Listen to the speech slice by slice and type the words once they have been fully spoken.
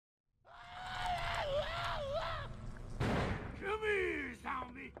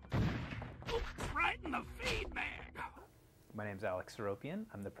the feed man! My name's Alex Seropian.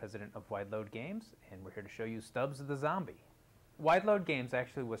 I'm the president of Wideload Games, and we're here to show you Stubbs the Zombie. Wideload Games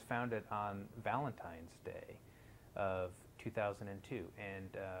actually was founded on Valentine's Day of 2002, and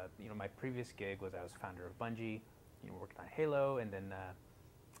my previous gig was I was founder of Bungie, working on Halo, and then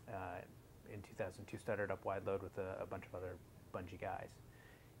in 2002 started up Wideload with a bunch of other Bungie guys.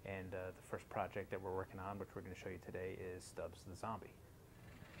 And the first project that we're working on, which we're going to show you today, is Stubbs the Zombie.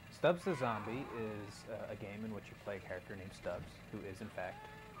 Stubbs the Zombie is a game in which you play a character named Stubbs, who is in fact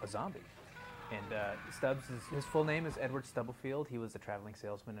a zombie. And Stubbs, his full name is Edward Stubblefield. He was a traveling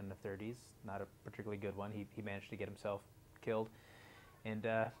salesman in the 30s, not a particularly good one. He managed to get himself killed. And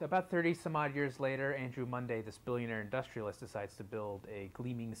about 30 some odd years later, Andrew Munday, this billionaire industrialist, decides to build a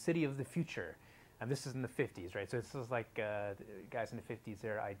gleaming city of the future. And this is in the 50s, right? So this is like guys in the 50s,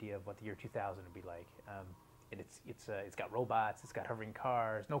 their idea of what the year 2000 would be like. And it's got robots, it's got hovering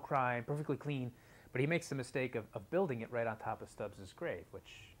cars, no crime, perfectly clean. But he makes the mistake of building it right on top of Stubbs' grave, which,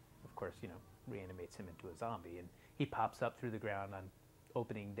 of course, reanimates him into a zombie. And he pops up through the ground on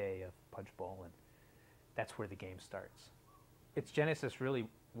opening day of Punchbowl, and that's where the game starts. Its genesis really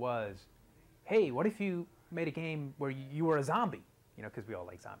was, hey, what if you made a game where you were a zombie? Because we all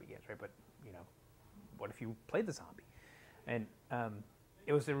like zombie games, right? But, what if you played the zombie? And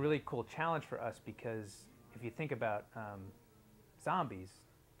it was a really cool challenge for us because if you think about zombies,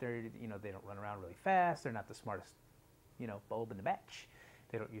 they don't run around really fast. They're not the smartest, bulb in the batch.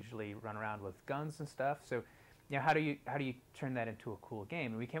 They don't usually run around with guns and stuff. So, how do you turn that into a cool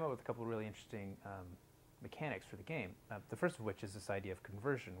game? And we came up with a couple of really interesting mechanics for the game. The first of which is this idea of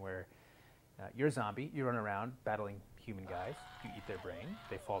conversion, where you're a zombie, you run around battling human guys, you eat their brain,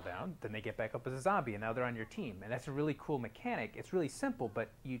 they fall down, then they get back up as a zombie, and now they're on your team. And that's a really cool mechanic. It's really simple,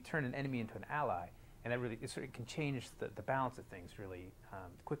 but you turn an enemy into an ally. And that really it sort of can change the balance of things really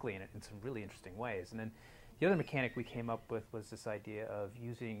quickly in some really interesting ways. And then the other mechanic we came up with was this idea of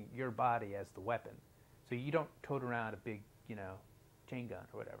using your body as the weapon. So you don't tote around a big, chain gun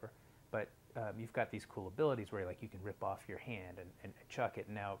or whatever, but you've got these cool abilities where you can rip off your hand and chuck it.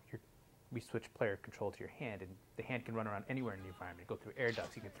 And now we switch player control to your hand, and the hand can run around anywhere in the environment. Go through air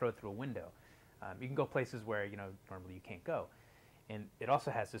ducts, you can throw it through a window. You can go places where normally you can't go. And it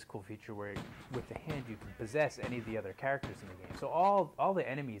also has this cool feature where with the hand you can possess any of the other characters in the game. So all the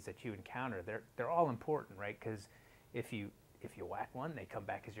enemies that you encounter, they're all important, right? Because if you whack one, they come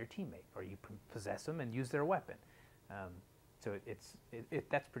back as your teammate, or you possess them and use their weapon. So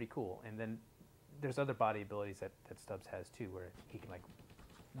that's pretty cool. And then there's other body abilities that Stubbs has too, where he can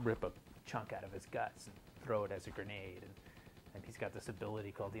rip a chunk out of his guts and throw it as a grenade. And he's got this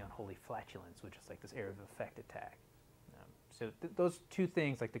ability called the Unholy Flatulence, which is like this area of effect attack. So those two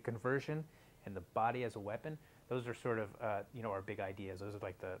things, like the conversion and the body as a weapon, those are sort of our big ideas. Those are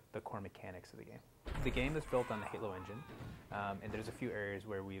like the core mechanics of the game. The game is built on the Halo engine, and there's a few areas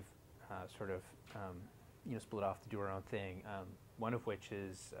where we've split off to do our own thing. One of which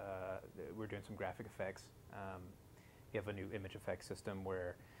is we're doing some graphic effects. We have a new image effects system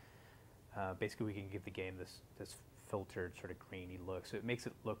where basically we can give the game this filtered sort of grainy look, so it makes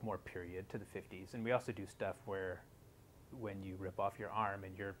it look more period to the 50s. And we also do stuff where when you rip off your arm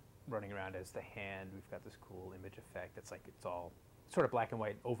and you're running around as the hand, we've got this cool image effect that's it's all sort of black and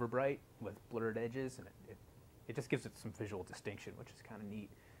white, over bright with blurred edges, and it just gives it some visual distinction, which is kind of neat.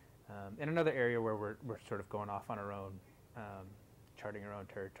 And another area where we're sort of going off on our own, charting our own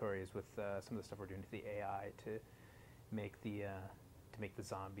territory, is with some of the stuff we're doing to the AI to make the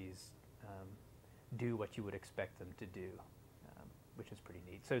zombies do what you would expect them to do. Which is pretty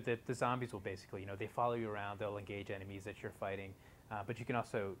neat. So the zombies will basically, they follow you around. They'll engage enemies that you're fighting, but you can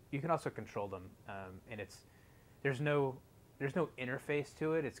also control them. And there's no interface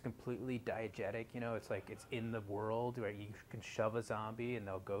to it. It's completely diegetic. It's in the world where you can shove a zombie and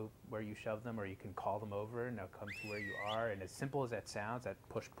they'll go where you shove them, or you can call them over and they'll come to where you are. And as simple as that sounds, that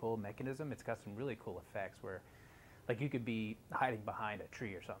push-pull mechanism, it's got some really cool effects where, you could be hiding behind a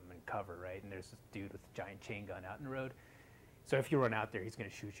tree or something and cover, right? And there's this dude with a giant chain gun out in the road. So if you run out there, he's going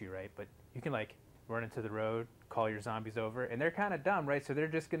to shoot you, right? But you can run into the road, call your zombies over, and they're kind of dumb, right? So they're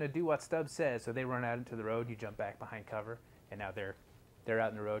just going to do what Stubbs says. So they run out into the road, you jump back behind cover, and now they're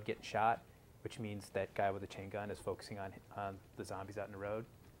out in the road getting shot, which means that guy with the chain gun is focusing on the zombies out in the road.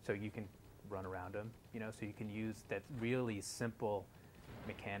 So you can run around them, so you can use that really simple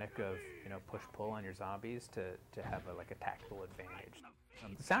mechanic of push-pull on your zombies to have a tactical advantage.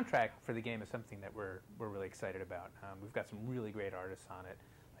 The soundtrack for the game is something that we're really excited about. We've got some really great artists on it,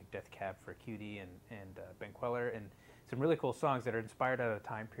 like Death Cab for Cutie and Ben Queller, and some really cool songs that are inspired out of the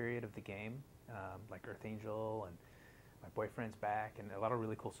time period of the game, like Earth Angel and My Boyfriend's Back, and a lot of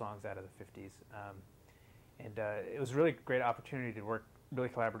really cool songs out of the 50s. And it was a really great opportunity to work really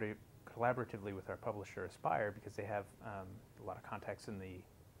collaboratively with our publisher Aspyr, because they have a lot of contacts in the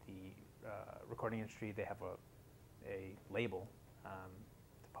recording industry. They have a label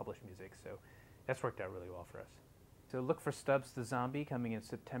to publish music, so that's worked out really well for us. So look for Stubbs the Zombie coming in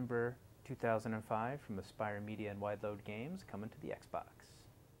September 2005 from Aspyr Media and Wideload Games, coming to the Xbox.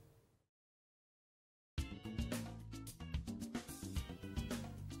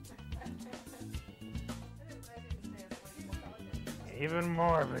 Even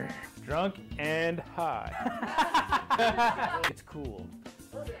more drunk and high. It's cool.